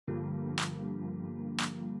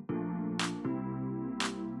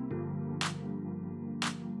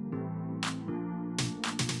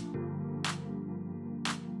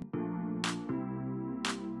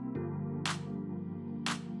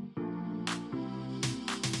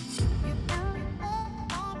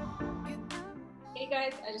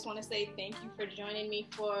guys, I just want to say thank you for joining me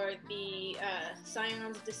for the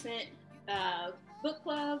Scion's Descent book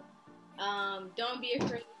club. Don't be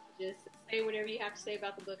afraid to just say whatever you have to say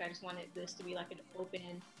about the book. I just wanted this to be like an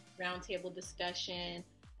open roundtable discussion.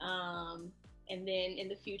 And then in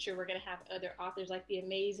the future, we're going to have other authors like the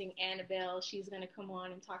amazing Annabelle. She's going to come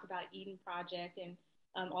on and talk about Eden Project and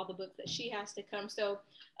all the books that she has to come. So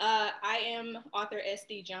I am author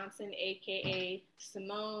SD Johnson, aka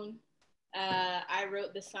Simone. I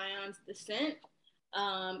wrote the Scion's Descent.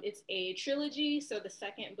 It's a trilogy. So the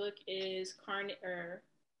second book is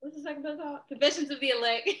what's the second book called? Confessions of the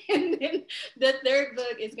Elect. And then the third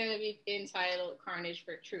book is going to be entitled Carnage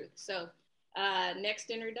for Truth. So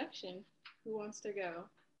next introduction. Who wants to go?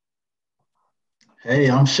 Hey,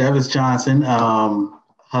 I'm Shevis Johnson,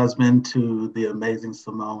 husband to the amazing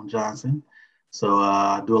Simone Johnson. So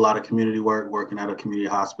I do a lot of community work, working at a community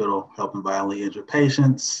hospital, helping violently injured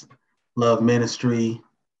patients, love ministry,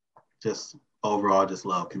 just overall just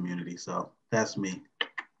love community. So that's me.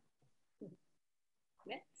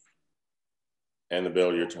 Next.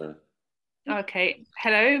 Annabelle, your turn. Okay.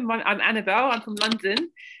 Hello, I'm Annabelle. I'm from London.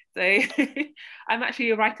 So I'm actually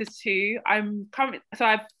a writer too. I've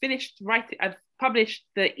finished writing. I've published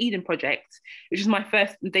the Eden Project, which is my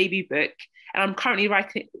first debut book, and I'm currently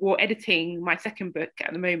writing or editing my second book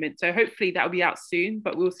at the moment. So hopefully that will be out soon,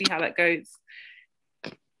 but we'll see how that goes.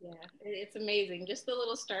 Yeah, it's amazing. Just the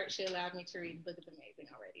little start she allowed me to read the book is amazing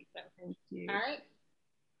already. So thank you. All right.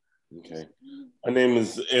 Okay. My name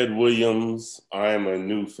is Ed Williams. I am a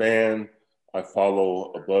new fan. I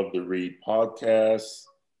follow Above the Read podcast.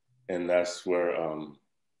 And that's where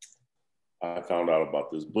I found out about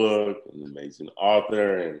this book, an amazing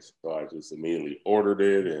author. And so I just immediately ordered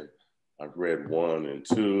it, and I've read 1 and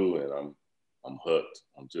 2, and I'm hooked.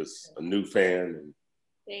 I'm just a new fan. And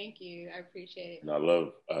thank you. I appreciate it. And I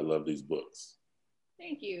love these books.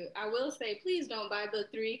 Thank you. I will say, please don't buy book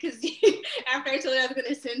 3 because after I told you I was going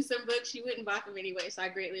to send some books, you wouldn't buy them anyway. So I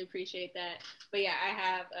greatly appreciate that. But yeah, I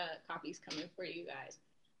have copies coming for you guys.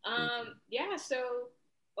 Yeah, so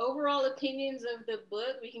overall opinions of the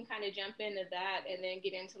book, we can kind of jump into that and then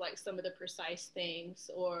get into like some of the precise things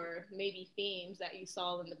or maybe themes that you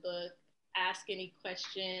saw in the book. Ask any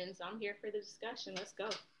questions. I'm here for the discussion. Let's go.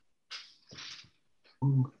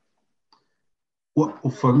 Well,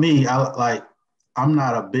 for me, I'm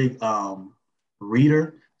not a big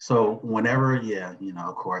reader. So whenever,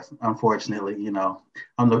 of course, unfortunately,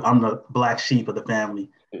 I'm the black sheep of the family.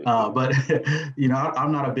 But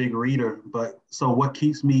I'm not a big reader. But so what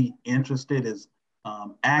keeps me interested is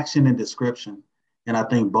action and description, and I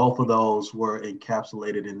think both of those were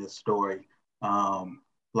encapsulated in this story.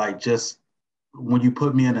 Like just when you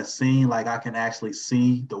put me in a scene, like I can actually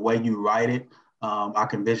see the way you write it. I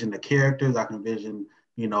can vision the characters. I can vision,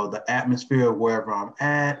 the atmosphere of wherever I'm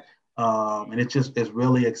at. And it's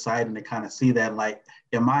really exciting to kind of see that. Like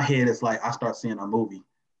in my head, it's like I start seeing a movie.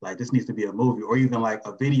 Like this needs to be a movie, or even like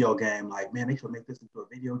a video game. Like, man, they should make this into a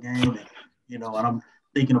video game. And, and I'm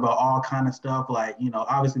thinking about all kind of stuff. Like,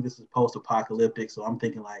 obviously this is post-apocalyptic. So I'm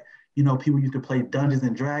thinking like, people used to play Dungeons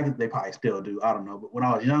and Dragons. They probably still do. I don't know. But when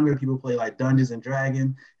I was younger, people play like Dungeons and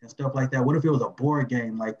Dragons and stuff like that. What if it was a board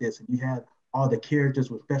game like this and you had all the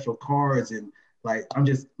characters with special cards, and like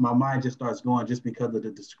my mind just starts going just because of the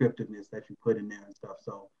descriptiveness that you put in there and stuff.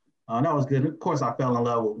 So that was good. Of course, I fell in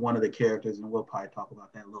love with one of the characters, and we'll probably talk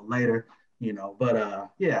about that a little later, But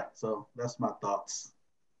yeah, so that's my thoughts.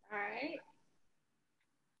 All right.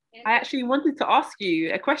 I actually wanted to ask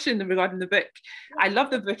you a question regarding the book. I love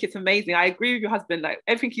the book. It's amazing. I agree with your husband. Like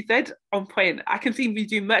everything you said, on point. I can see me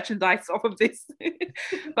do merchandise off of this.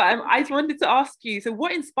 But I just wanted to ask you, so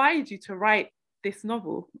what inspired you to write this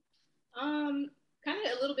novel? Kind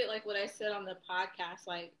of a little bit like what I said on the podcast.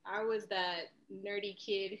 Like I was that nerdy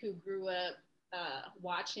kid who grew up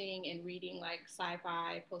watching and reading like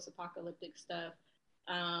sci-fi, post-apocalyptic stuff.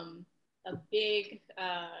 A big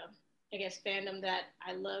I guess fandom that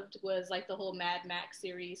I loved was like the whole Mad Max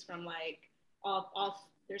series from like all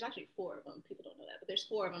there's actually 4 of them. People don't know that, but there's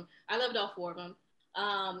 4 of them. I loved all 4 of them.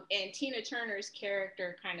 And Tina Turner's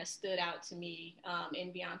character kind of stood out to me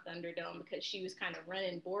in Beyond Thunderdome because she was kind of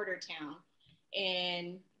running Border Town.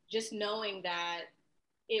 And just knowing that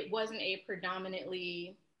it wasn't a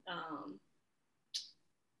predominantly,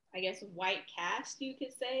 I guess, white cast, you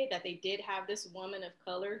could say, that they did have this woman of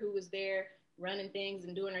color who was there running things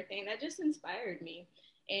and doing her thing, that just inspired me.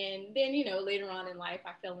 And then, later on in life,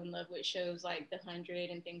 I fell in love with shows like The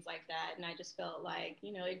 100 and things like that. And I just felt like,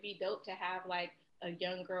 it'd be dope to have like a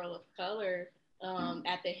young girl of color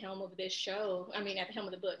at the helm of this show. I mean, at the helm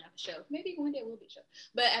of the book, not the show. Maybe one day it will be a show.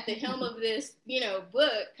 But at the helm of this,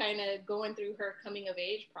 book, kind of going through her coming of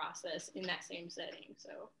age process in that same setting.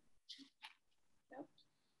 So, yep.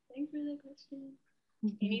 Thanks for the question.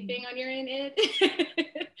 Anything on your end, Ed?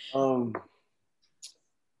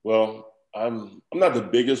 Well, I'm not the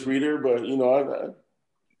biggest reader, but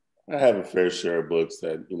I have a fair share of books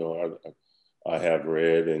that I have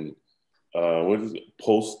read, and what is it?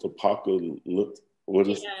 Post-apocalyptic. What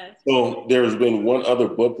is? Yeah. So there's been one other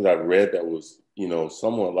book that I read that was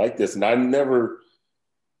somewhat like this, and I never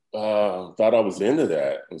thought I was into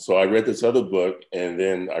that. And so I read this other book, and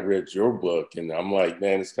then I read your book, and I'm like,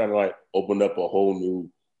 man, it's kind of like opened up a whole new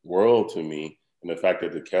world to me, and the fact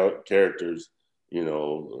that the characters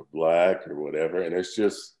are Black or whatever, and it's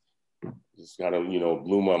just kind of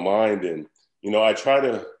blew my mind. And I try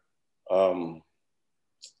to I'm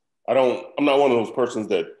not one of those persons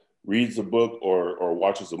that reads a book or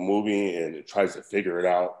watches a movie and tries to figure it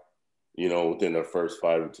out within the first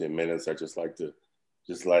 5 or 10 minutes. I just like to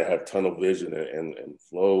have tunnel vision and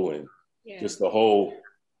flow, and just the whole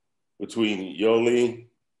between Yoli,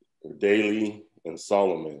 Daly, and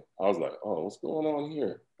Solomon. I was like, oh, what's going on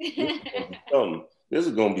here? This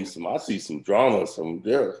is going to be I see some drama, some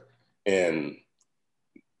there. And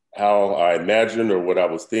how I imagined or what I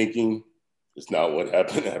was thinking is not what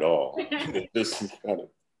happened at all. It just kind of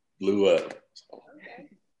blew up. Okay,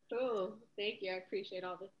 cool. Thank you. I appreciate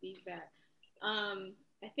all the feedback.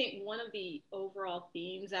 I think one of the overall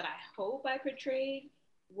themes that I hope I portrayed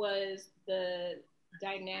was the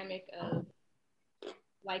dynamic of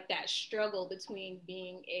like that struggle between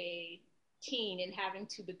being a teen and having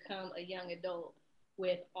to become a young adult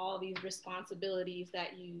with all these responsibilities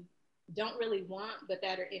that you don't really want, but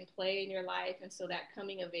that are in play in your life. And so that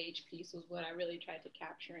coming of age piece was what I really tried to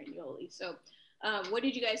capture in Yoli. So what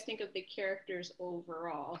did you guys think of the characters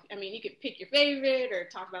overall? I mean, you could pick your favorite or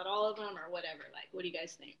talk about all of them or whatever. Like, what do you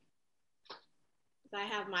guys think? I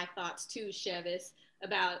have my thoughts too, Chevis,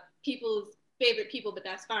 about people's favorite people, but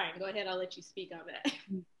that's fine. Go ahead, I'll let you speak on that.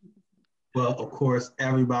 Well, of course,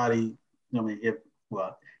 everybody,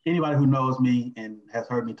 anybody who knows me and has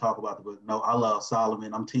heard me talk about the book, know I love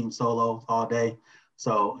Solomon. I'm team Solo all day.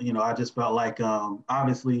 So, I just felt like,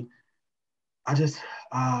 obviously,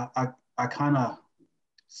 I kind of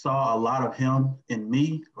saw a lot of him in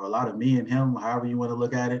me, or a lot of me in him, however you want to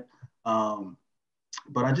look at it.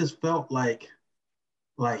 But I just felt like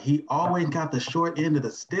he always got the short end of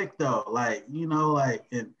the stick though.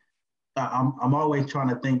 And I'm always trying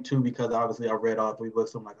to think too, because obviously I read all 3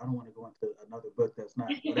 books. So I'm like, I don't want to go into another book that's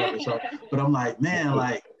not whatever. So, but I'm like, man,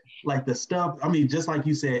 like the stuff, I mean, just like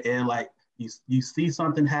you said, Ed, like you see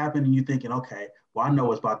something happen and you're thinking, okay, well, I know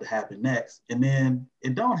what's about to happen next. And then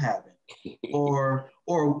it don't happen. or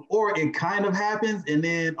it kind of happens. And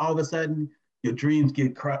then all of a sudden your dreams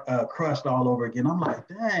get crushed all over again. I'm like,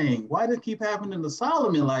 dang, why does it keep happening to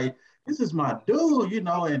Solomon? Like, this is my dude,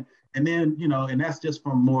 and then, and that's just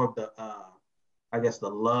from more of the, I guess, the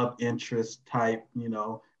love interest type, you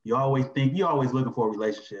always looking for a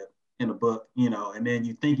relationship in a book, and then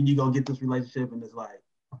you thinking you gonna get this relationship and it's like,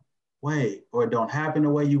 wait, or it don't happen the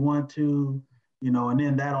way you want to, and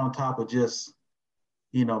then that on top of just,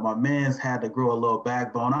 my man's had to grow a little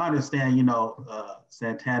backbone. I understand,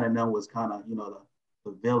 Santana and them was kind of,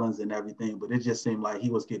 the villains and everything, but it just seemed like he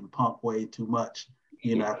was getting pumped way too much,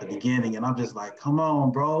 at the beginning. And I'm just like, come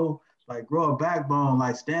on, bro, like grow a backbone,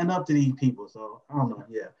 like stand up to these people. So I don't know,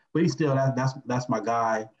 yeah. But he's still, that's my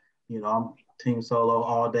guy. I'm team Solo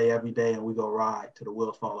all day, every day, and we go ride till the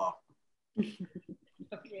wheels fall off.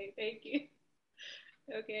 Okay, thank you.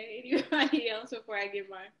 Okay, anybody else before I give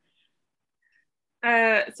mine?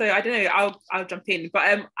 So I don't know, I'll jump in,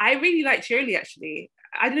 but I really liked Yoli actually.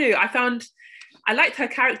 I don't know, I liked her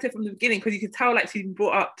character from the beginning because you could tell like she's been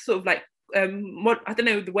brought up sort of like I don't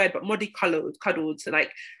know the word, but cuddled. So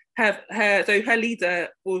like her leader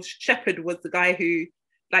or shepherd was the guy who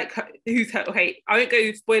like who's her, okay, I won't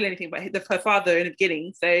go spoil anything, but her father in the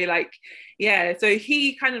beginning. So like yeah, so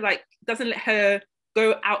he kind of like doesn't let her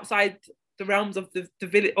go outside the realms of the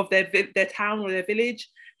village of their town or their village.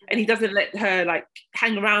 And he doesn't let her like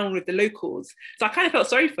hang around with the locals. So I kind of felt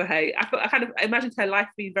sorry for her. I kind of imagined her life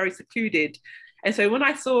being very secluded. And so when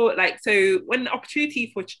I saw when the opportunity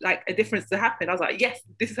for like a difference to happen, I was like, yes,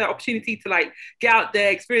 this is her opportunity to like get out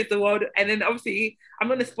there, experience the world. And then obviously I'm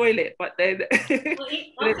going to spoil it, but then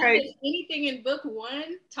anything in book 1,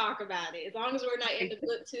 talk about it. As long as we're not into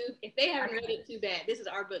book 2, if they haven't read it, too bad. This is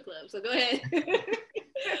our book club, so go ahead.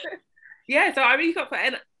 Yeah, so I really got for,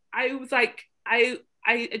 and I was like, I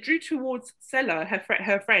drew towards Sella,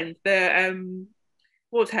 her friend,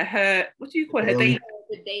 what was her what do you call it? Her Daily.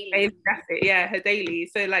 daily? That's it, yeah, her daily.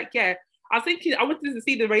 So like, yeah, I was thinking I wanted to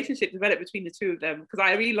see the relationship develop between the two of them because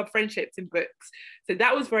I really love friendships in books. So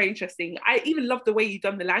that was very interesting. I even love the way you've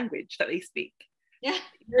done the language that they speak. Yeah.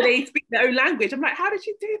 They speak their own language. I'm like, how did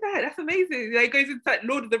you do that? That's amazing. Like, it goes into like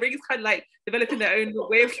Lord of the Rings, kind of like developing their own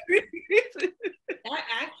way of That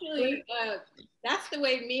actually, that's the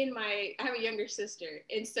way I have a younger sister.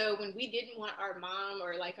 And so when we didn't want our mom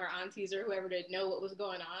or like our aunties or whoever to know what was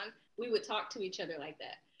going on, we would talk to each other like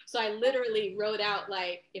that. So I literally wrote out,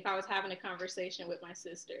 like, if I was having a conversation with my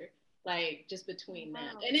sister, like just between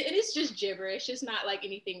them. And it's just gibberish. It's not like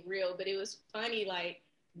anything real, but it was funny. Like,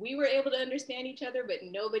 we were able to understand each other, but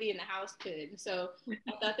nobody in the house could. So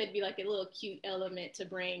I thought that'd be like a little cute element to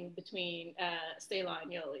bring between Selah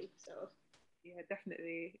and Yoli. So yeah,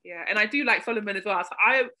 definitely, yeah. And I do like Solomon as well. So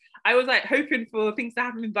I was like hoping for things to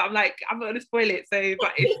happen, but I'm like, I'm not gonna spoil it. So,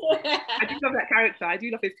 but I do love that character. I do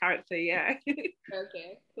love his character. Yeah.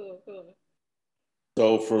 Okay. Cool.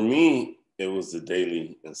 So for me, it was the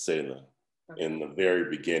daily and Selah in the very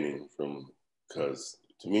beginning, because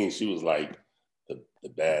to me she was like the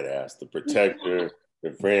badass, the protector,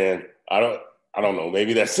 the friend. I don't know.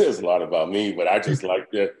 Maybe that says a lot about me, but I just like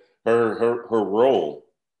that her role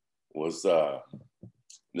was.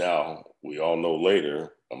 Now we all know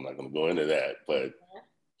later. I'm not going to go into that, but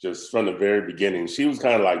just from the very beginning, she was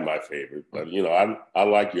kind of like my favorite. But I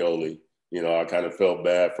like Yoli. I kind of felt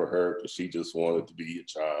bad for her because she just wanted to be a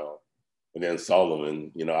child. And then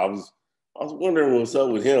Solomon, I was wondering what's up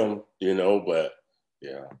with him, but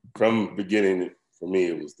yeah, from the beginning, for me,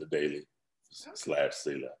 it was the daily / Selah.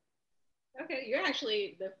 Okay, you're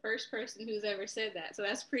actually the first person who's ever said that. So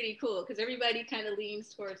that's pretty cool because everybody kind of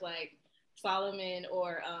leans towards like Solomon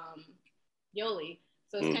or Yoli.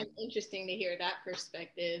 So it's kind of interesting to hear that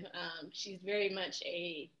perspective. She's very much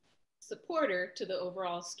a supporter to the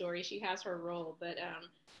overall story. She has her role, but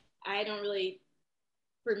I don't really,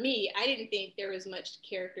 for me, I didn't think there was much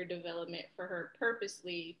character development for her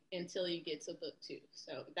purposely until you get to book 2.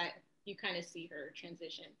 So that you kind of see her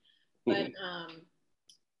transition. But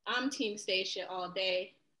I'm Team Stacia all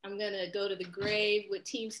day. I'm gonna go to the grave with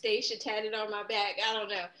Team Stacia tatted on my back. I don't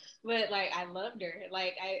know, but like I loved her.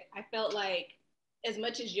 Like I felt like as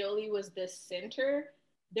much as Yoli was the center,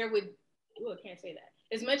 I can't say that.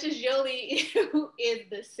 As much as Yoli is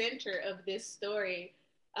the center of this story,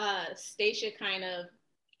 Stacia kind of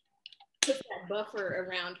puts that buffer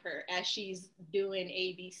around her as she's doing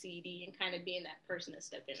A, B, C, D, and kind of being that person that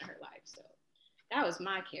stepped into her life. So that was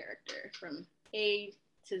my character from A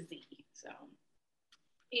to Z. So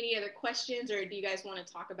any other questions, or do you guys want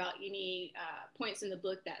to talk about any points in the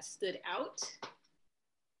book that stood out?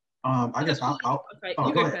 I guess I'll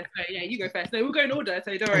you go first. Yeah, you go first. No, we'll go in order,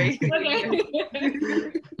 so don't worry.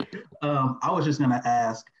 I was just gonna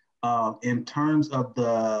ask, in terms of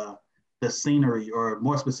the scenery, or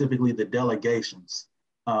more specifically the delegations,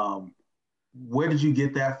 where did you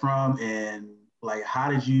get that from, and like how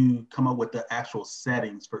did you come up with the actual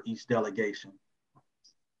settings for each delegation?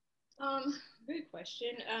 Good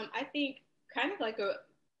question. I think kind of like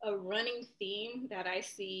a running theme that I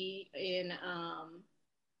see in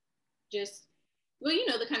just, well,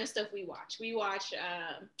 the kind of stuff we watch. We watch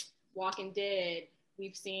Walking Dead.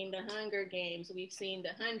 We've seen the Hunger Games. We've seen the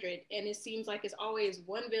 100. And it seems like it's always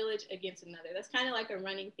one village against another. That's kind of like a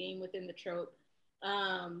running theme within the trope.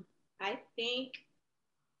 I think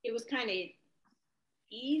it was kind of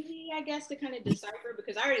easy, I guess, to kind of decipher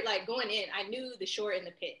because I already, like, going in, I knew the short and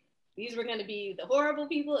the pit. These were going to be the horrible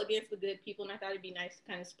people against the good people, and I thought it'd be nice to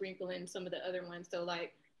kind of sprinkle in some of the other ones. So,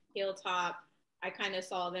 like, Hilltop, I kind of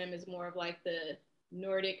saw them as more of, like, the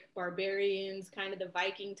Nordic barbarians, kind of the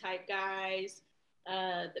Viking type guys.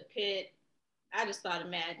 The pit, I just thought of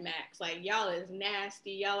Mad Max. Like, y'all is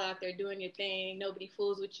nasty. Y'all out there doing your thing. Nobody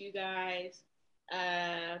fools with you guys.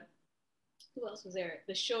 Who else was there?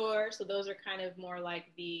 The Shore. So those are kind of more like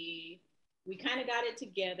we kind of got it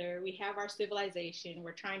together. We have our civilization.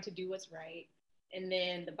 We're trying to do what's right. And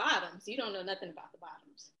then the Bottoms, you don't know nothing about the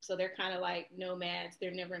Bottoms. So they're kind of like nomads.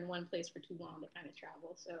 They're never in one place for too long. They kind of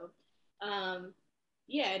travel. So,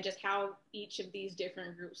 yeah, and just how each of these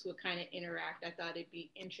different groups would kind of interact. I thought it'd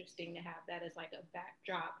be interesting to have that as like a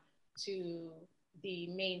backdrop to the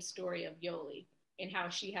main story of Yoli and how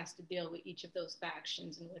she has to deal with each of those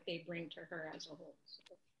factions and what they bring to her as a whole.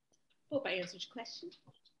 So, hope I answered your question.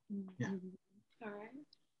 Yeah. All right.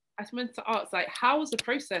 I just wanted to ask, like, how was the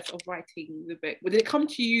process of writing the book? Did it come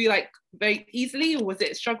to you like very easily, or was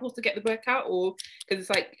it a struggle to get the book out? Or because it's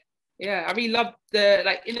like Yeah, I really love the,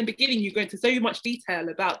 like, in the beginning you go into so much detail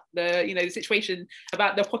about the, you know, the situation,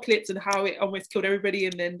 about the apocalypse and how it almost killed everybody,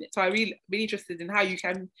 and then so I really interested in how you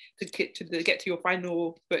can get to your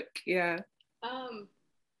final book. Yeah.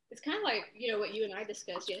 It's kind of like, you know, what you and I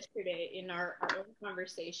discussed yesterday in our own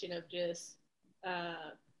conversation of just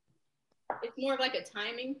it's more of like a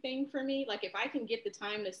timing thing for me. Like if I can get the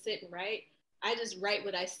time to sit and write, I just write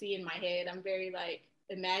what I see in my head. I'm very like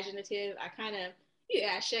imaginative. I kind of,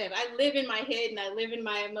 yeah, chef. I live in my head and I live in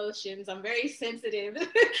my emotions. I'm very sensitive.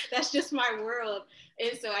 That's just my world.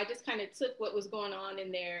 And so I just kind of took what was going on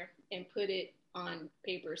in there and put it on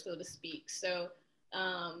paper, so to speak. So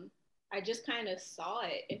I just kind of saw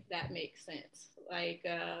it, if that makes sense. Like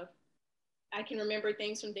I can remember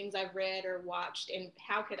things from things I've read or watched, and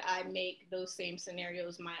how could I make those same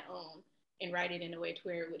scenarios my own and write it in a way to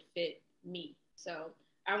where it would fit me. So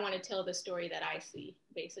I want to tell the story that I see,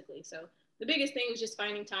 basically. So the biggest thing was just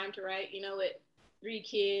finding time to write. You know, with 3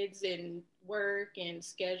 kids and work and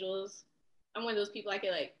schedules, I'm one of those people I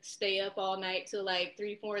could like stay up all night till like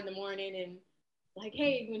 3, 4 in the morning and like,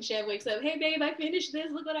 hey, when Chev wakes up, hey babe, I finished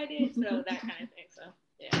this, look what I did. So that kind of thing. So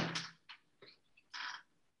yeah.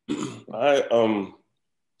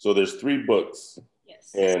 So there's 3 books.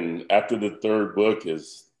 Yes. And after the 3rd book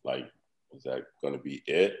is that going to be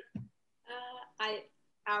it?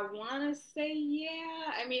 I want to say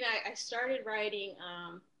yeah. I mean, I started writing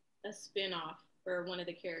a spinoff for one of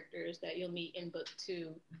the characters that you'll meet in book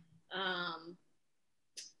 2.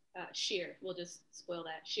 Sheer. We'll just spoil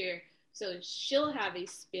that. Sheer. So she'll have a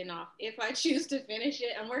spinoff if I choose to finish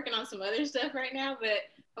it. I'm working on some other stuff right now, but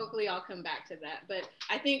hopefully I'll come back to that. But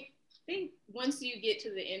I think once you get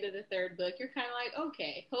to the end of the 3rd book, you're kind of like,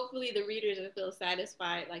 okay, hopefully the readers will feel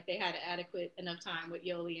satisfied, like they had adequate enough time with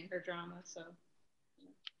Yoli and her drama. So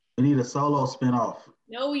we need a solo spinoff.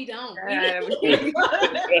 no, we don't. Yeah. We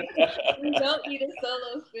don't need a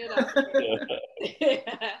solo spinoff.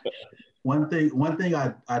 One thing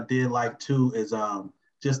I did like too is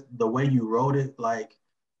just the way you wrote it. Like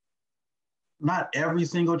not every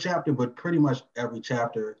single chapter, but pretty much every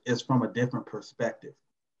chapter is from a different perspective.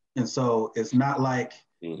 And so it's not like,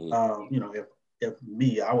 you know, if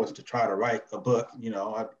I was to try to write a book, you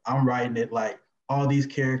know, I'm writing it like all these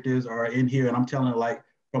characters are in here and I'm telling it like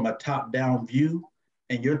from a top down view,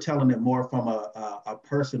 and you're telling it more from a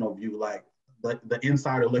personal view, like the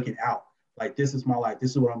insider looking out. Like, this is my life.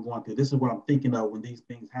 This is what I'm going through. This is what I'm thinking of when these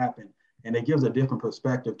things happen. And it gives a different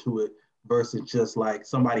perspective to it versus just like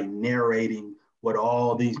somebody narrating what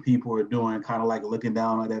all these people are doing, kind of like looking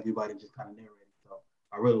down on everybody, just kind of narrating. So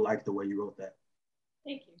I really like the way you wrote that.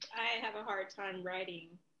 Thank you. I have a hard time writing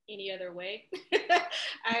any other way.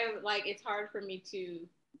 It's hard for me to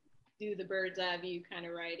do the bird's eye view kind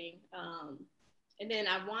of writing. And then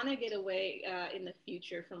I want to get away in the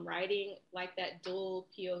future from writing like that dual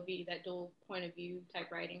POV, that dual point of view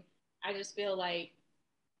type writing. I just feel like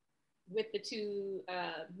with the 2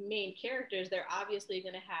 main characters, they're obviously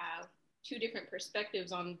going to have 2 different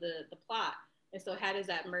perspectives on the plot. And so how does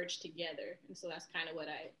that merge together? And so that's kind of what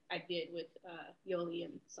I did with Yoli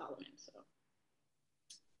and Solomon. So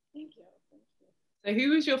thank you. So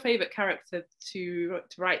who was your favorite character to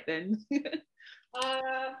write then?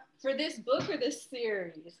 For this book or this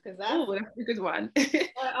series? Because that's a good one.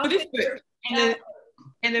 For this book.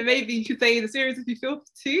 And then maybe you could say the series if you feel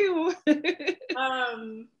too.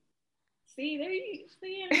 See, there you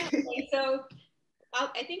see. Okay, so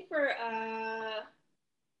I think for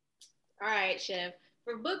all right, Chef.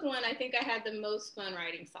 For book 1, I think I had the most fun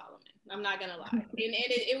writing Solomon. I'm not gonna lie, and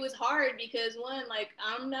it was hard because one, like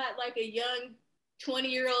I'm not like a young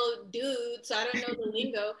 20-year-old dude, so I don't know the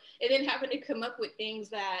lingo. And then having to come up with things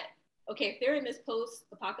that, okay, if they're in this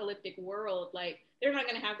post-apocalyptic world, like they're not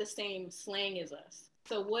gonna have the same slang as us.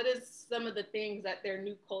 So what is some of the things that their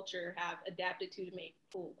new culture have adapted to make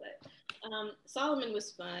cool? But Solomon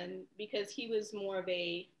was fun because he was more of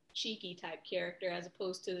a cheeky type character as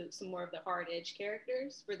opposed to some more of the hard edge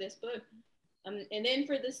characters for this book. And then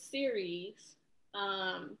for the series,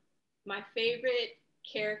 my favorite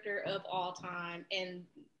character of all time and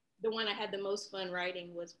the one I had the most fun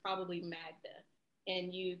writing was probably Magda,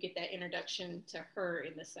 and you get that introduction to her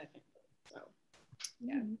in the 2nd book. So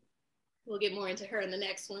yeah, we'll get more into her in the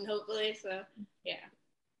next one hopefully. So yeah.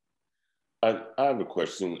 I have a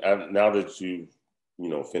question. Now that you've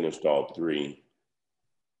finished all three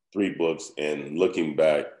books and looking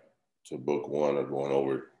back to book 1 or going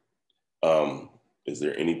over, is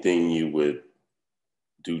there anything you would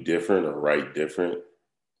do different or write different?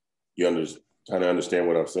 You kind of understand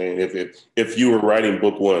what I'm saying? If you were writing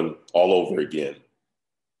book 1 all over again,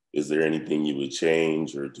 is there anything you would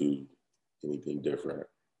change or do anything different?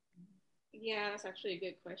 Yeah, that's actually a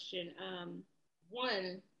good question.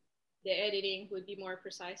 One, the editing would be more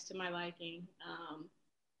precise to my liking.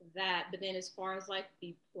 But then as far as like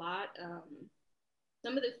the plot,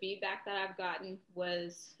 some of the feedback that I've gotten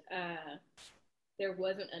was there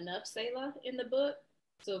wasn't enough Selah in the book.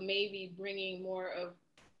 So maybe bringing more of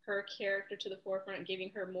her character to the forefront, giving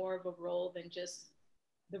her more of a role than just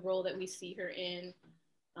the role that we see her in.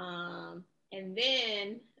 And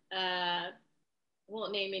then,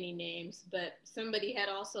 won't name any names, but somebody had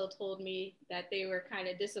also told me that they were kind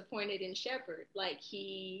of disappointed in Shepard. Like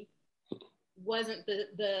he wasn't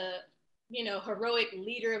the heroic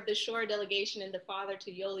leader of the shore delegation and the father to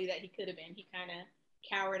Yoli that he could have been. He kind of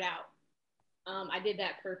cowered out. I did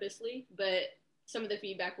that purposely, but some of the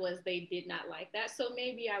feedback was they did not like that. So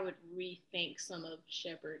maybe I would rethink some of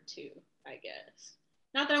Shepard too, I guess.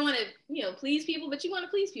 Not that I want to, please people, but you want to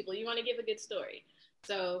please people. You want to give a good story.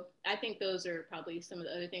 So I think those are probably some of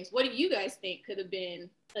the other things. What do you guys think could have been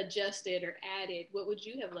adjusted or added? What would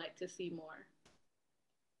you have liked to see more?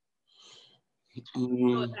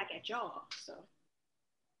 Throw it back at y'all. So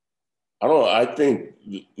I don't know. I think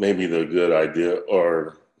maybe the good idea,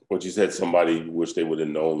 or what you said, somebody wish they would have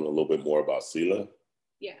known a little bit more about Selah.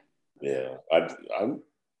 Yeah. Yeah. I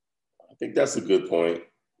think that's a good point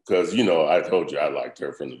because, I told you I liked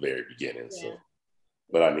her from the very beginning. Yeah. So,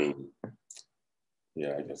 but I mean,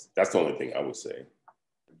 yeah, I guess that's the only thing I would say.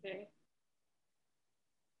 Okay.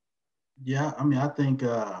 Yeah, I mean, I think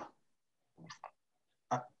I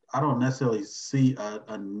don't necessarily see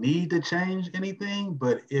a need to change anything,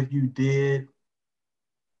 but if you did,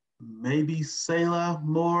 maybe Selah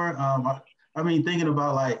more. I mean, thinking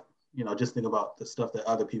about just think about the stuff that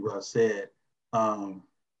other people have said.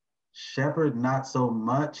 Shepard, not so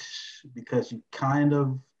much, because you kind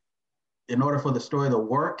of, in order for the story to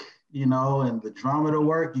work, and the drama to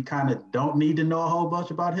work, you kind of don't need to know a whole bunch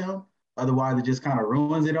about him. Otherwise, it just kind of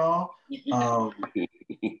ruins it all.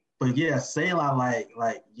 But yeah, Selah,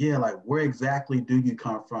 where exactly do you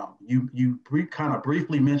come from? You kind of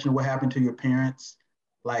briefly mentioned what happened to your parents.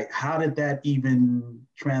 Like, how did that even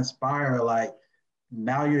transpire? Like,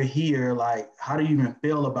 now you're here. Like, how do you even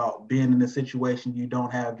feel about being in a situation you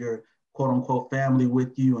don't have your quote unquote family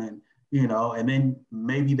with you? And then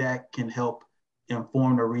maybe that can help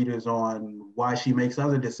inform the readers on why she makes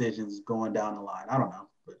other decisions going down the line. I don't know.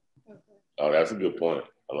 But. Oh, that's a good point.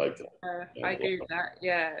 I like that. I agree with that.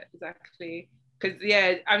 Yeah, exactly. Because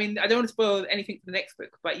I mean, I don't want to spoil anything for the next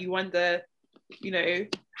book, but you wonder,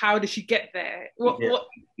 how did she get there? What?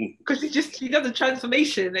 Because she does a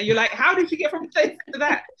transformation, and you're like, how did she get from this to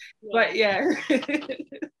that? Yeah. But yeah.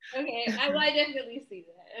 Okay, I definitely see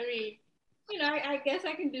that. I mean, I guess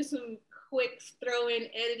I can do some quick throw-in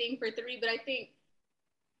editing for 3, but I think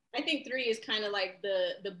 3 is kind of like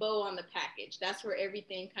the bow on the package. That's where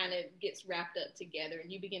everything kind of gets wrapped up together,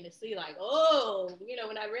 and you begin to see like,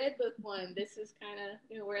 when I read book 1, this is kind of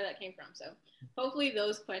where that came from. So hopefully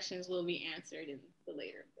those questions will be answered in the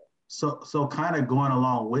later book. So kind of going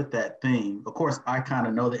along with that theme, of course, I kind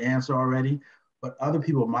of know the answer already, but other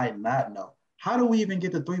people might not know. How do we even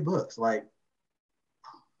get to 3 books? Like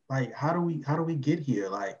how do we get here?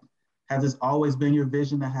 Like, has this always been your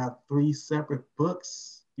vision to have 3 separate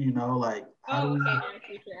books? Okay, now what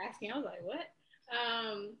you're asking. I was like, what?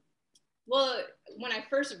 Well, when I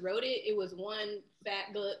first wrote it, it was one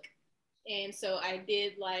fat book, and so I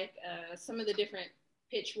did like some of the different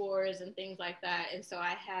pitch wars and things like that, and so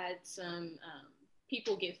I had some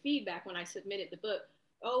people give feedback when I submitted the book.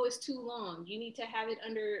 Oh, it's too long. You need to have it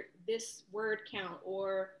under this word count,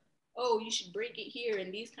 or you should break it here,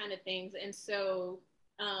 and these kind of things. And so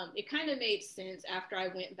it kind of made sense after I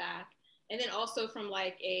went back. And then also from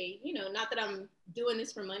like not that I'm doing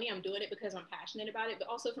this for money, I'm doing it because I'm passionate about it, but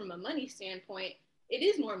also from a money standpoint, it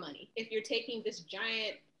is more money. If you're taking this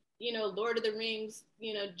giant, Lord of the Rings,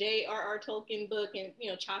 J.R.R. Tolkien book and,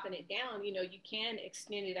 chopping it down, you can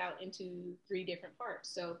extend it out into 3 different parts.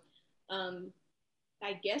 So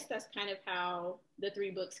I guess that's kind of how the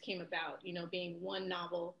 3 books came about, being one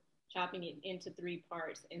novel, chopping it into 3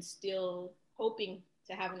 parts and still hoping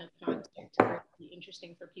to have enough content to be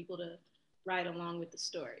interesting for people to ride along with the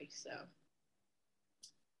story. So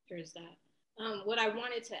here's that. What I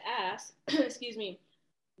wanted to ask, excuse me,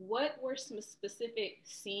 what were some specific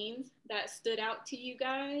scenes that stood out to you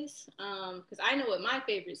guys? Because I know what my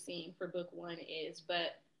favorite scene for book 1 is,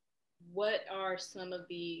 but what are some of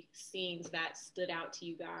the scenes that stood out to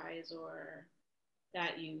you guys, or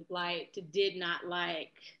that you liked, did not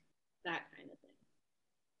like, that kind of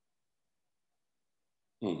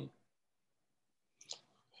thing?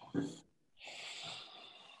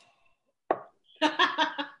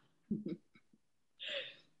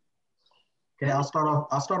 Okay, I'll start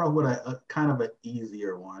off with a kind of an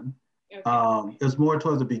easier one. Okay. It's more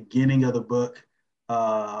towards the beginning of the book.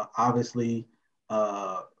 Obviously,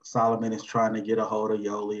 Solomon is trying to get a hold of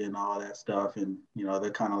Yoli and all that stuff, and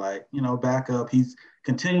they're kind of like, back up. He's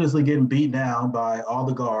continuously getting beat down by all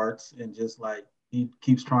the guards, and just like he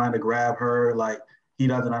keeps trying to grab her, like he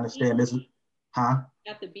doesn't understand this is, huh?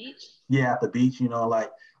 At the beach. Yeah, at the beach,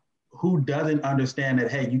 like who doesn't understand that,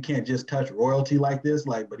 hey, you can't just touch royalty like this,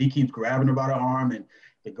 like, but he keeps grabbing her by the arm, and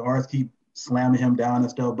the guards keep slamming him down and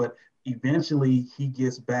stuff. But eventually he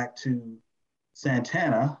gets back to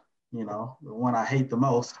Santana, the one I hate the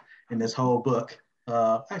most in this whole book.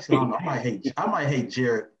 Actually, I don't know. I might hate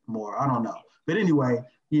Jared more. I don't know. But anyway,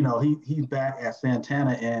 he's back at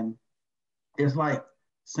Santana, and it's like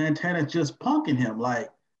Santana just punking him, like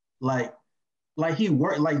he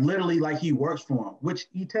work, like literally like he works for him, which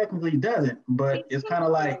he technically doesn't. But it's kind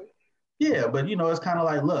of like, yeah, but it's kind of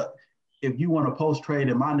like, look, if you want to post trade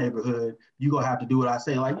in my neighborhood, you gonna have to do what I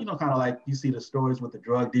say. Like, kind of like you see the stories with the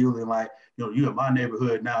drug dealers, and like, you in my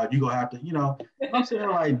neighborhood now, you gonna have to, I'm saying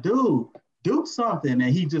like, dude, do something. And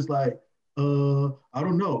he just like, I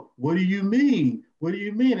don't know. What do you mean? What do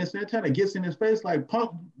you mean? And Santana gets in his face like,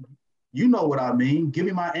 punk, you know what I mean? Give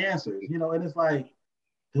me my answers, and it's like,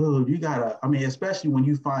 dude, you gotta, I mean, especially when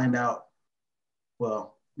you find out,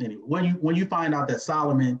 well, anyway, when you find out that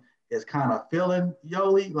Solomon is kind of feeling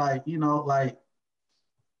Yoli, like, like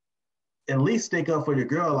at least stick up for your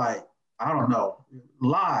girl, like, I don't know,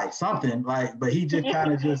 lie, something, like, but he just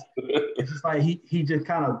kind of just, it's just like he just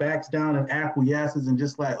kind of backs down and acquiesces and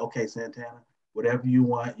just like, okay, Santana, whatever you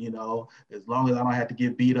want, as long as I don't have to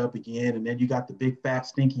get beat up again. And then you got the big fat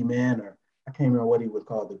stinky man, or I can't remember what he was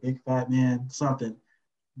called, the big fat man, something.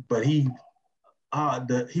 But he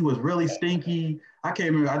was really stinky. I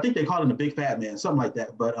can't remember. I think they called him the big fat man, something like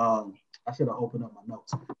that. But I should have opened up my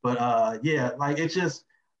notes. But yeah, like it's just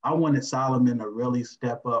I wanted Solomon to really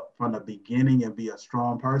step up from the beginning and be a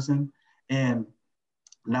strong person. And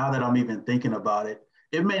now that I'm even thinking about it,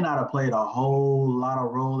 it may not have played a whole lot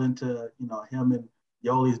of role into him and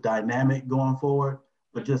Yoli's dynamic going forward.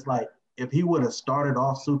 But just like if he would have started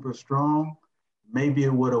off super strong, maybe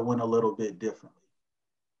it would have went a little bit differently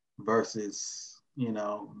versus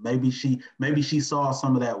maybe she saw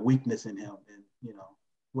some of that weakness in him, and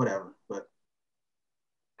whatever. But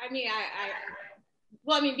I mean,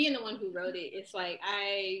 well, I mean, being the one who wrote it, it's like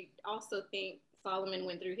I also think Solomon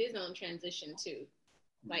went through his own transition too.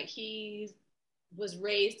 Like he was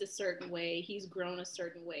raised a certain way, he's grown a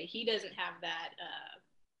certain way. He doesn't have that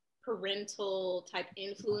parental type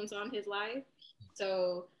influence on his life,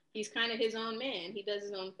 so he's kind of his own man. He does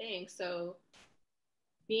his own thing. So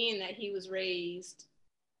being that he was raised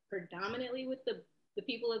predominantly with the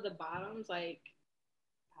people at the bottoms, like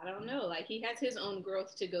I don't know, like he has his own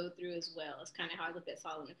growth to go through as well. It's kind of how I looked at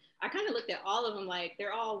Solomon. I kind of looked at all of them like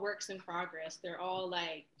they're all works in progress. They're all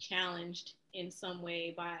like challenged in some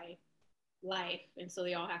way by life, and so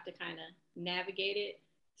they all have to kind of navigate it.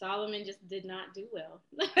 Solomon just did not do well.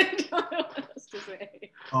 I don't know what else to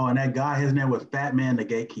say. oh, and that guy, his name was Fat Man the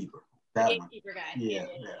Gatekeeper. The That one. gatekeeper guy. Yeah,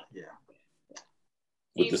 yeah, yeah.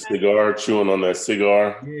 With the cigar, chewing on that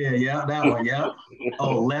cigar. Yeah, yeah, that one. Yeah.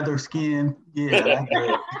 Oh, leather skin. Yeah, that's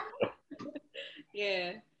good.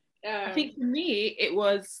 Yeah. I think for me, it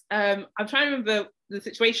was, I'm trying to remember the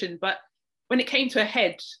situation, but when it came to a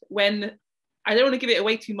head, when, I don't want to give it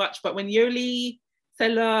away too much, but when Yoli,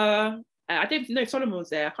 Stella, I don't know if Solomon was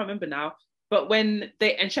there, I can't remember now, but when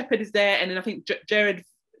and Shepard is there, and then I think Jared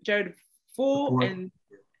four, and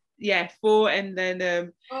yeah, four, and then they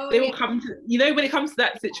all come to, when it comes to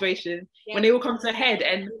that situation, when they all come to a head,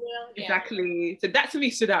 and exactly, so that to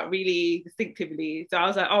me stood out really distinctively. So I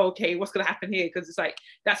was like, oh, okay, what's gonna happen here? Because it's like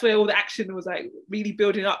that's where all the action was like really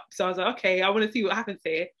building up. So I was like, okay, I want to see what happens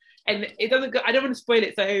here. And it doesn't go, I don't want to spoil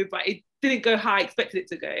it, so, but it didn't go how I expected it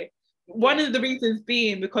to go. One of the reasons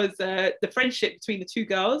being because the friendship between the two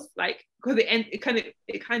girls, like, because it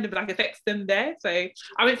kind of like affects them there. So I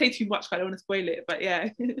won't say too much because I don't want to spoil it, but yeah.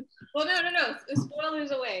 Well, no.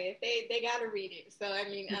 Spoilers away. If they got to read it. So I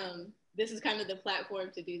mean, this is kind of the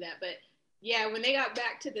platform to do that. But yeah, when they got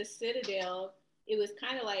back to the Citadel, it was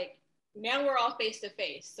kind of like now we're all face to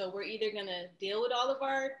face. So we're either gonna deal with all of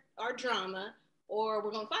our drama, or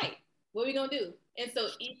we're gonna fight. What are we gonna do? And so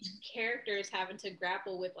each character is having to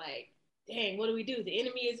grapple with like, dang, what do we do? The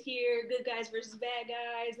enemy is here, good guys versus bad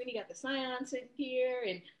guys. Then you got the Scion sitting here,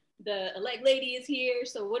 and the elect lady is here.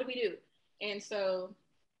 So what do we do? And so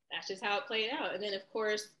that's just how it played out. And then of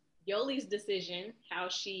course, Yoli's decision, how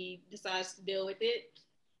she decides to deal with it,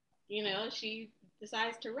 she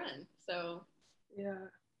decides to run. So yeah.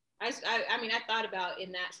 I mean, I thought about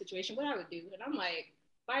in that situation what I would do, and I'm like,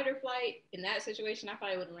 fight or flight. In that situation, I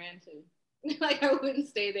probably would have ran too. Like I wouldn't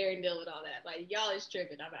stay there and deal with all that. Like y'all is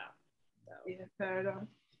tripping, I'm out. So, Yeah, fair enough.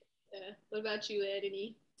 what about you, Ed?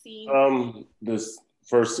 Any scenes? This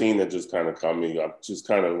first scene that just kind of caught me, I just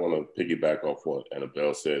kind of want to piggyback off what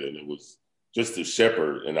Annabelle said, and it was just the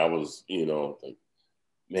shepherd, and I was, like,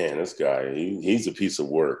 man, this guy, he's a piece of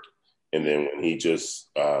work. And then when he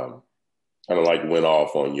just kind of like went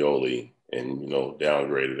off on Yoli and,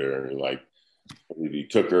 downgraded her, and like he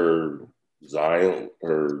took her Zion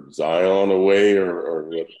away or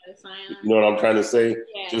what, you know what I'm trying to say?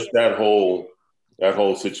 Yeah, just yeah. that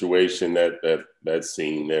whole situation, that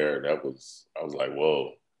scene there, I was like,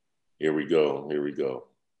 whoa, here we go.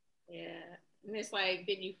 Yeah. And it's like,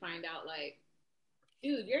 then you find out like,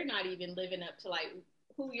 dude, you're not even living up to like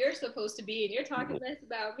who you're supposed to be, and you're talking less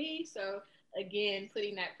about me. So again,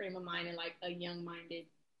 putting that frame of mind in like a young-minded,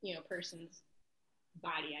 person's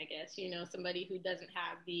body, I guess, somebody who doesn't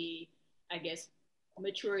have the, I guess,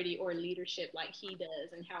 maturity or leadership like he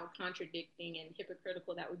does, and how contradicting and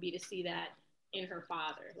hypocritical that would be to see that in her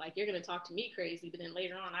father. Like, you're going to talk to me crazy, but then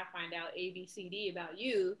later on I find out A, B, C, D about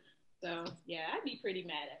you. So yeah, I'd be pretty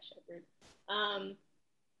mad at Shepard.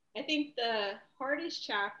 I think the hardest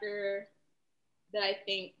chapter that I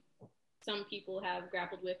think some people have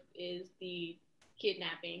grappled with is the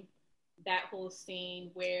kidnapping. That whole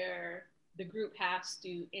scene where the group has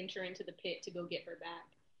to enter into the pit to go get her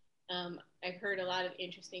back. I've heard a lot of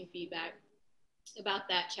interesting feedback about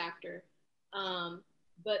that chapter.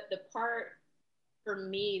 But the part for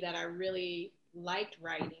me that I really liked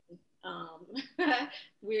writing,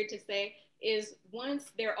 weird to say, is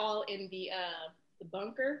once they're all in the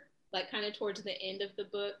bunker, like kind of towards the end of the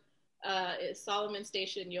book, Solomon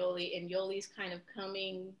stationed Yoli, and Yoli's kind of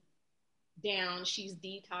coming down. She's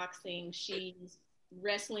detoxing. She's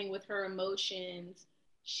wrestling with her emotions.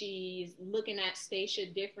 She's looking at Stacia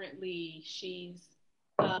differently.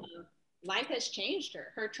 Life has changed her.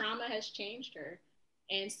 Her trauma has changed her.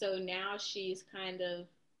 And so now she's kind of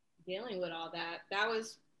dealing with all that. That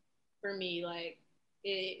was, for me, like,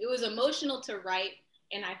 it was emotional to write,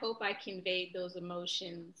 and I hope I conveyed those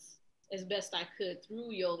emotions as best I could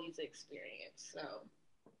through Yoli's experience. So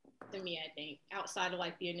to me, I think outside of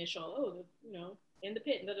like the initial, in the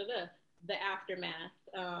pit, the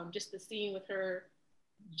aftermath, just the scene with her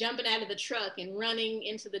jumping out of the truck and running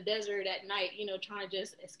into the desert at night, trying to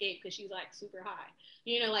just escape because she's like super high,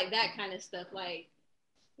 like that kind of stuff. Like,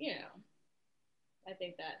 I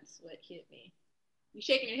think that's what hit me. You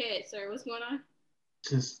shaking your head, sir? What's going on?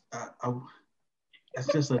 Just,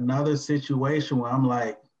 it's just another situation where I'm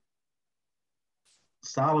like,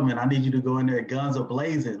 Solomon, I need you to go in there, guns are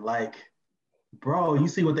blazing. Like, bro, you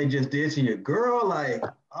see what they just did to your girl? Like,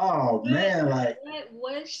 oh man, like,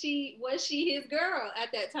 was she his girl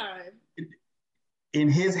at that time? in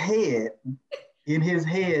his head,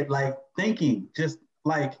 like thinking, just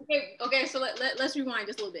like. Okay. So let's rewind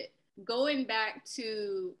just a little bit. Going back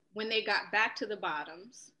to when they got back to the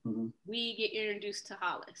bottoms, we get introduced to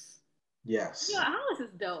Hollis. Yes. Hollis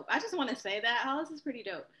is dope. I just want to say that Hollis is pretty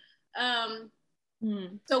dope.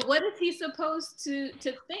 So what is he supposed to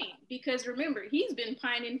think? Because remember, he's been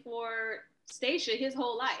pining for Stacia his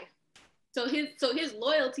whole life. So his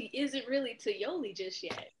loyalty isn't really to Yoli just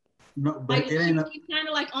yet. No, but like, he's kind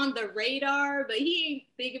of like on the radar, but he ain't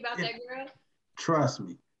think about that girl. Trust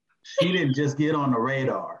me, she didn't just get on the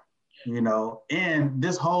radar, And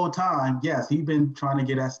this whole time, yes, he's been trying to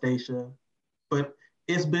get at Stacia, but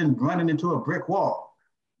it's been running into a brick wall.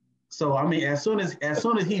 So I mean, as soon as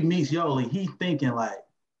he meets Yoli, he's thinking like,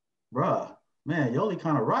 bruh, man, Yoli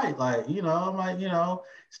kind of right. Like, I'm like,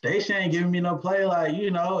 Stacia ain't giving me no play, like,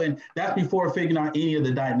 and that's before figuring out any of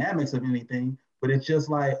the dynamics of anything. But it's just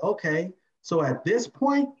like, okay, so at this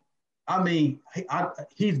point, I mean,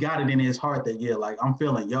 he's got it in his heart that, yeah, like, I'm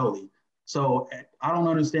feeling Yoli. So I don't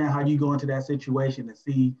understand how you go into that situation and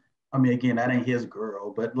see, I mean, again, that ain't his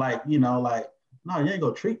girl, but like, like, no, you ain't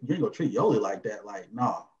gonna treat Yoli like that. Like,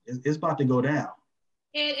 no, it's about to go down.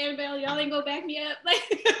 And Annabelle, y'all ain't go back me up.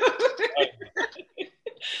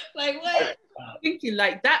 Like what? Thinking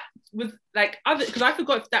like that was like other, because I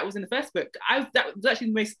forgot if that was in the first book. That was actually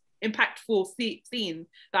the most impactful scene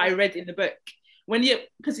that I read in the book.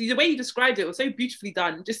 Because the way you described it was so beautifully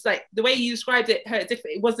done. Just like the way you described it,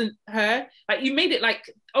 it wasn't her. Like, you made it like,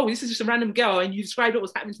 oh, this is just a random girl, and you described what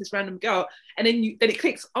was happening to this random girl, and then it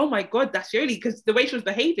clicks. Oh my god, that's Yoli, because the way she was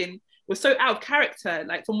behaving was so out of character,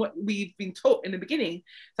 like from what we've been taught in the beginning.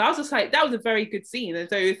 So I was just like, that was a very good scene. And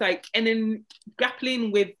so it's like, and then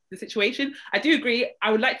grappling with the situation. I do agree.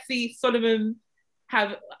 I would like to see Solomon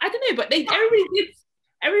have, I don't know, but everybody did.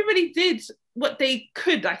 everybody did what they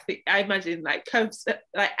could. I imagine, like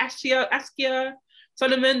Askia,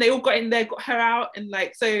 Solomon, they all got in there, got her out, and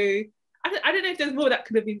like so. I don't know if there's more that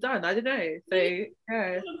could have been done. I don't know. So yeah.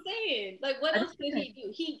 That's what I'm saying. Like, what else did he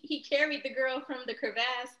do? He carried the girl from the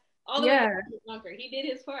crevasse all the way to the bunker. He did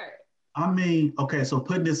his part. I mean, okay, so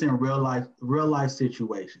putting this in real life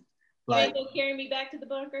situation. Like, you ain't gonna carry me back to the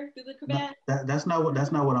bunker through the crevasse? That's not what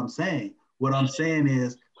I'm saying. What I'm saying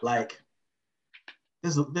is like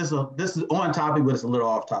this is on topic, but it's a little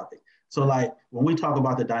off topic. So like when we talk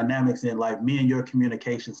about the dynamics in like me and your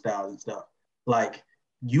communication styles and stuff, like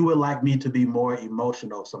you would like me to be more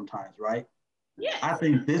emotional sometimes, right? Yeah. I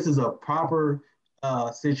think this is a proper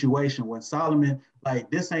situation when Solomon,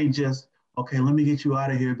 like, this ain't just, okay, let me get you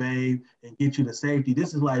out of here, babe, and get you to safety.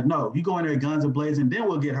 This is like, no, you go in there guns and blazing, then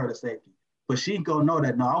we'll get her to safety. But she gonna know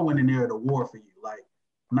that, no, I went in there to war for you. Like,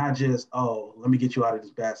 not just, oh, let me get you out of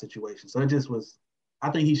this bad situation. So it just was,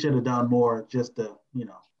 I think he should have done more just to,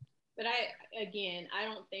 But I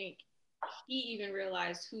don't think he even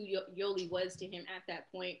realized who Yoli was to him at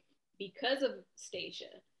that point because of Stacia.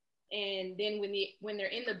 And then when they're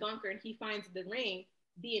in the bunker and he finds the ring,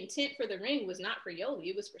 the intent for the ring was not for Yoli,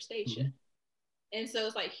 it was for Stacia. Mm-hmm. And so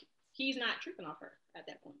it's like he's not tripping off her at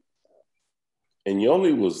that point. So. And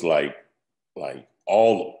Yoli was like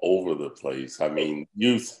all over the place. I mean,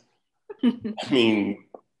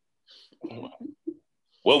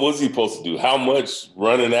 what was he supposed to do? How much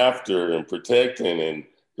running after and protecting? And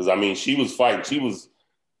because I mean, she was fighting.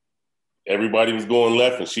 Everybody was going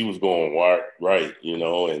left and she was going right,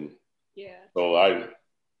 and yeah. So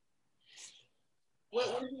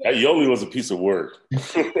that Yoli was a piece of work.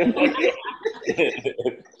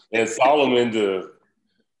 And Solomon to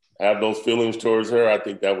have those feelings towards her, I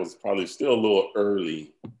think that was probably still a little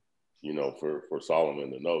early, for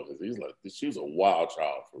Solomon to know, because he's like, she was a wild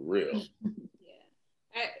child for real.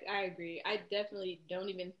 Yeah, I agree. I definitely don't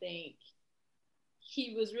even think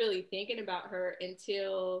he was really thinking about her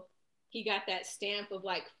until he got that stamp of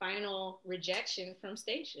like final rejection from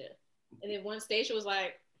Stacia. And then once Stacia was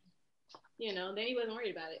like, then he wasn't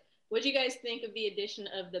worried about it. What do you guys think of the addition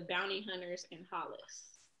of the bounty hunters and Hollis?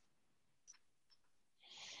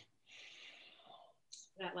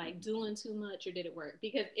 That like doing too much, or did it work?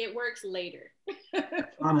 Because it works later.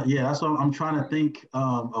 That's what I'm trying to think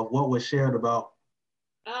of what was shared about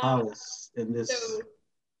Hollis in this. So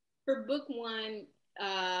for book 1,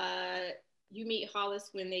 you meet Hollis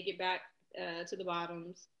when they get back to the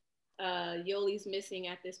bottoms. Yoli's missing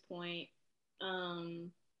at this point.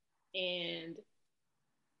 And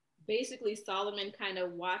basically Solomon kind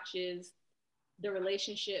of watches the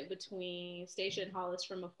relationship between Stacia and Hollis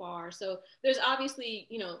from afar. So there's obviously,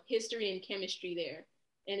 history and chemistry there,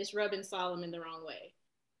 and it's rubbing Solomon the wrong way.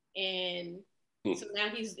 And so now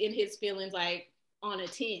he's in his feelings like on a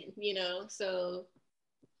 10, so,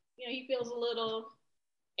 he feels a little,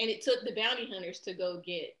 and it took the bounty hunters to go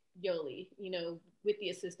get Yoli, with the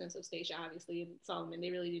assistance of Stacia, obviously, and Solomon.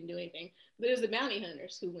 They really didn't do anything, but it was the bounty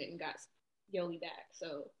hunters who went and got Yoli back.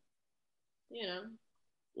 So, Yeah.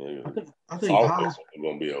 I think Hollis is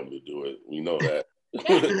gonna be able to do it. We know that.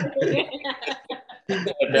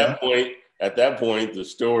 At that point, the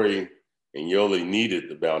story and Yoli needed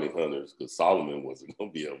the bounty hunters because Solomon wasn't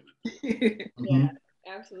gonna be able to do it. Yeah,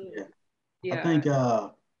 absolutely. Yeah. I think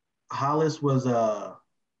Hollis was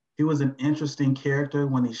he was an interesting character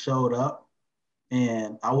when he showed up,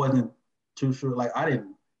 and I wasn't too sure. Like, I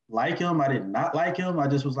didn't like him. I did not like him. I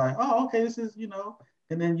just was like, oh, okay, this is,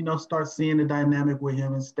 and then, start seeing the dynamic with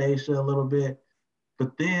him and Stacia a little bit.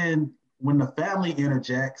 But then when the family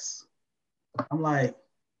interjects, I'm like,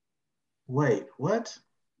 wait, what?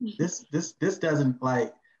 This doesn't,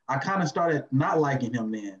 like, I kind of started not liking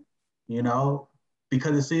him then,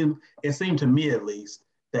 because it seemed to me at least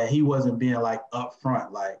that he wasn't being like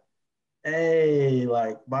upfront, like, hey,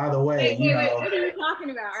 like, by the way, wait, what are you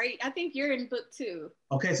talking about? I think you're in book 2.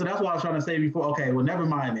 Okay, so that's what I was trying to say before. Okay, well, never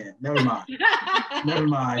mind then. Never mind. Never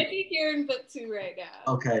mind. I think you're in book 2 right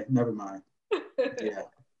now. Okay, never mind. Yeah.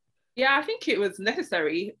 Yeah, I think it was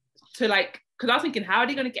necessary to because I was thinking, how are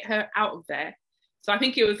they going to get her out of there? So I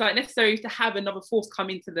think it was necessary to have another force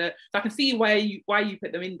come into so I can see why you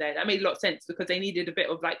put them in there. That made a lot of sense because they needed a bit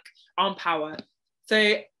of arm power.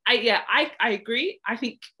 So I agree. I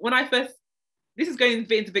think when I first, this is going a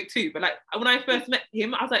bit into book 2, but when I first met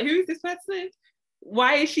him, I was like, who is this person?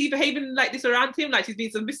 Why is she behaving like this around him? Like she's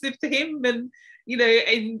being submissive to him, and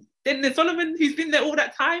and then there's Solomon who's been there all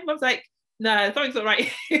that time. I was like, no, something's not right.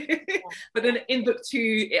 But then in book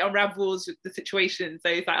 2, it unravels the situation.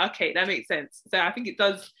 So it's like, okay, that makes sense. So I think it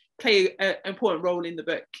does play an important role in the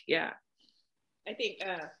book. Yeah. I think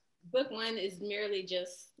book one is merely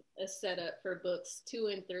just a setup for books 2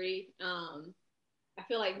 and 3. I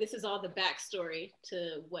feel like this is all the backstory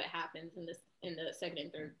to what happens in the second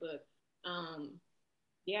and third book.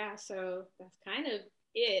 Yeah, so that's kind of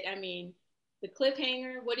it. I mean, the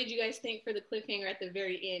cliffhanger. What did you guys think for the cliffhanger at the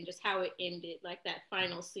very end? Just how it ended, like that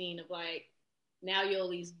final scene of like, now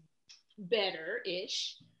Yoli's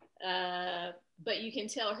better-ish, but you can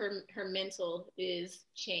tell her mental is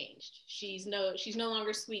changed. She's no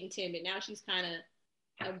longer sweet and timid. Now she's kind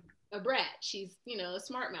of a brat. She's a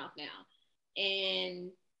smart mouth now,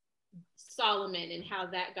 and Solomon and how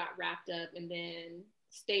that got wrapped up, and then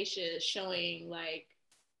Stacia showing like,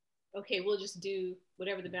 okay, we'll just do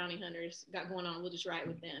whatever the bounty hunters got going on. We'll just ride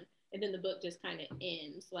with them, and then the book just kind of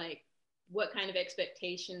ends. Like, what kind of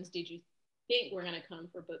expectations did you think were going to come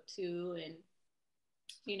for book 2, and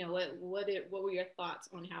what were your thoughts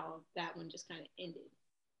on how that one just kind of ended?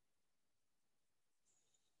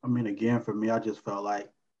 I mean, again, for me, I just felt like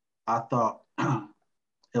I thought,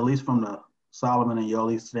 at least from the Solomon and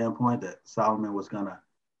Yoli standpoint, that Solomon was gonna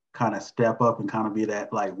kind of step up and kind of be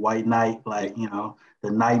that like white knight, like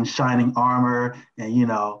the knight in shining armor,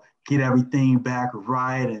 and get everything back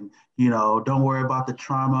right, and don't worry about the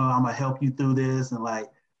trauma. I'm gonna help you through this, and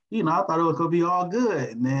like I thought it was gonna be all good,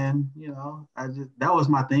 and then that was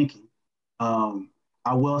my thinking.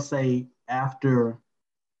 I will say after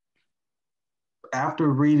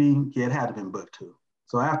reading, yeah, it had to been book 2.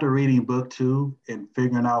 So after reading book 2 and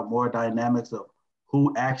figuring out more dynamics of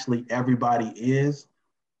who actually everybody is,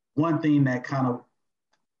 one thing that kind of,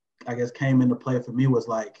 I guess, came into play for me was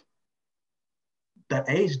like the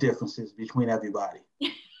age differences between everybody.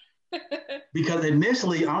 Because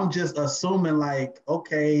initially I'm just assuming like,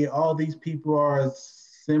 okay, all these people are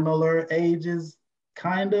similar ages,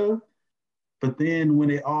 kind of. But then when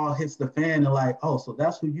it all hits the fan, they're like, oh, so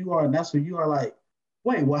that's who you are, and that's who you are. Like,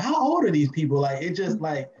 wait, well, how old are these people? Like, it just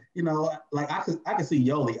like, like I could see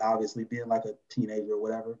Yoli obviously being like a teenager or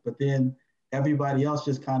whatever, but then everybody else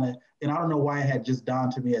just kind of, and I don't know why it had just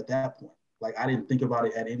dawned to me at that point. Like, I didn't think about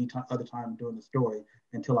it at any other time during the story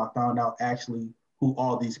until I found out actually who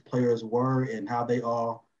all these players were and how they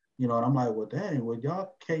all, and I'm like, well, dang, well,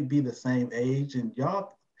 y'all can't be the same age, and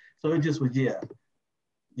y'all, so it just was, yeah.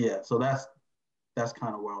 So that's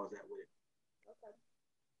kind of where I was at with it.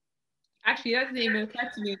 Actually, that didn't even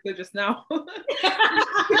occur to me until just now.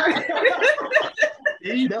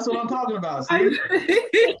 See, that's what I'm talking about. See?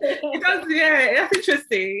 Because, yeah, that's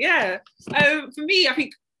interesting. Yeah. For me, I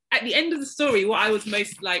think at the end of the story, what I was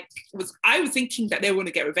most like was I was thinking that they were going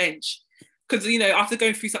to get revenge. Because, after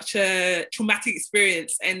going through such a traumatic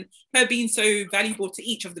experience and her being so valuable to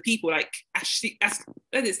each of the people, like Ashley,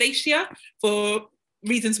 Stacia, for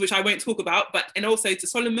reasons which I won't talk about, and also to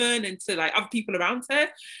Solomon and to like other people around her.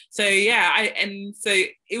 So yeah, I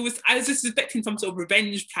was just expecting some sort of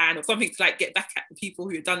revenge plan or something to like get back at the people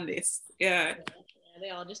who had done this. Yeah, they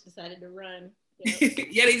all just decided to run.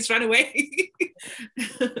 Yeah, they just ran away.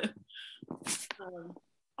 Real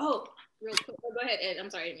quick, go ahead, Ed. I'm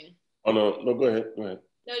sorry, I mean. Oh no, go ahead. No, I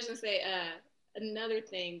was gonna say another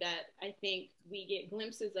thing that I think we get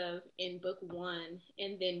glimpses of in book 1,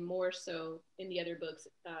 and then more so in the other books.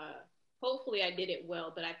 Hopefully, I did it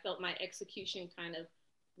well, but I felt my execution kind of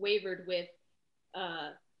wavered with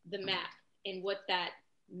the map and what that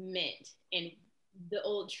meant, and the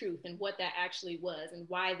old truth, and what that actually was, and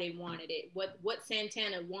why they wanted it, what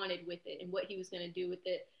Santana wanted with it, and what he was going to do with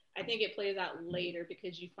it. I think it plays out later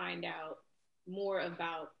because you find out more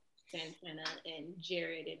about Santana and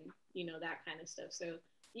Jared and that kind of stuff. So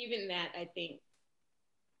even that, I think,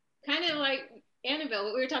 kind of like Annabelle,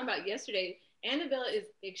 what we were talking about yesterday, Annabelle is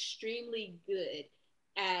extremely good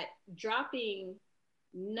at dropping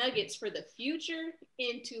nuggets for the future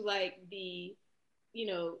into like the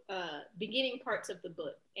beginning parts of the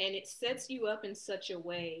book, and it sets you up in such a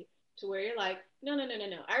way to where you're like, no,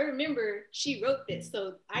 I remember she wrote this,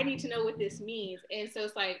 so I need to know what this means. And so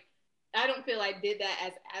it's like, I don't feel I did that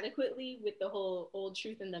as adequately with the whole old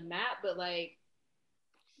truth in the map, but like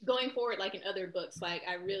going forward, like in other books, like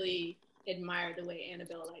I really admire the way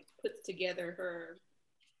Annabelle like puts together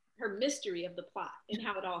her mystery of the plot and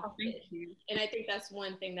how it all fits. And I think that's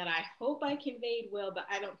one thing that I hope I conveyed well, but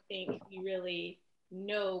I don't think you really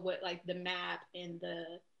know what like the map and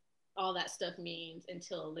all that stuff means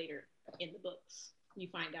until later in the books. You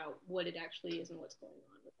find out what it actually is and what's going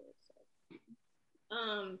on with it.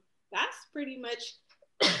 So that's pretty much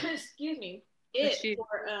excuse me it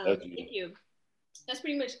for thank you. That's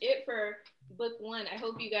pretty much it for book 1. I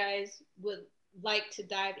hope you guys would like to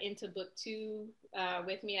dive into book 2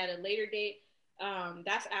 with me at a later date.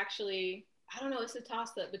 That's actually, I don't know, it's a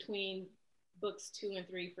toss-up between books 2 and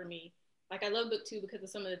 3 for me. Like I love book 2 because of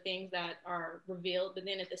some of the things that are revealed, but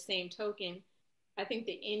then at the same token, I think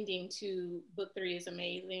the ending to book 3 is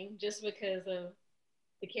amazing just because of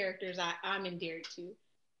the characters I'm endeared to.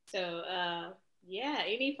 So yeah,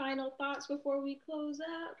 any final thoughts before we close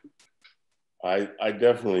up? I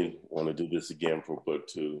definitely want to do this again for book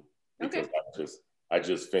 2 because Okay. I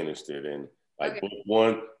just finished it, and like Okay.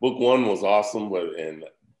 book one was awesome, but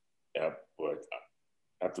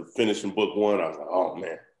after finishing book 1, I was like, oh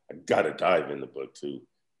man, I gotta dive into book 2,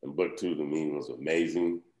 and book 2 to me was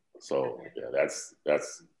amazing. So yeah, that's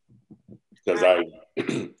because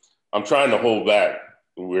I'm trying to hold back.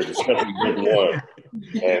 We're discussing book 1,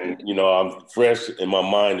 and you know I'm fresh in my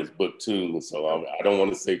mind is book 2, so I don't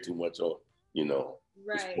want to say too much on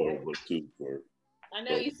Right. spoil book 2 for. I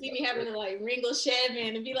know you see me having to like wrangle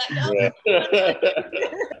Chevin and be like, no.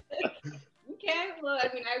 Yeah. Okay, well,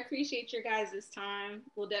 I mean, I appreciate your guys' time.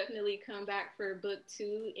 We'll definitely come back for book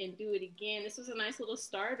 2 and do it again. This was a nice little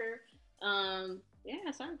starter.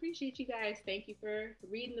 Yeah, so I appreciate you guys. Thank you for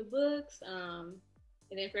reading the books. And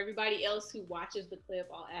then for everybody else who watches the clip,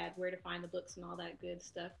 I'll add where to find the books and all that good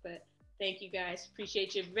stuff. But thank you guys.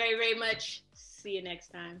 Appreciate you very, very much. See you next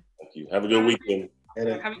time. Thank you. Have a good weekend. Have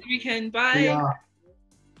a good weekend. Bye. Yeah.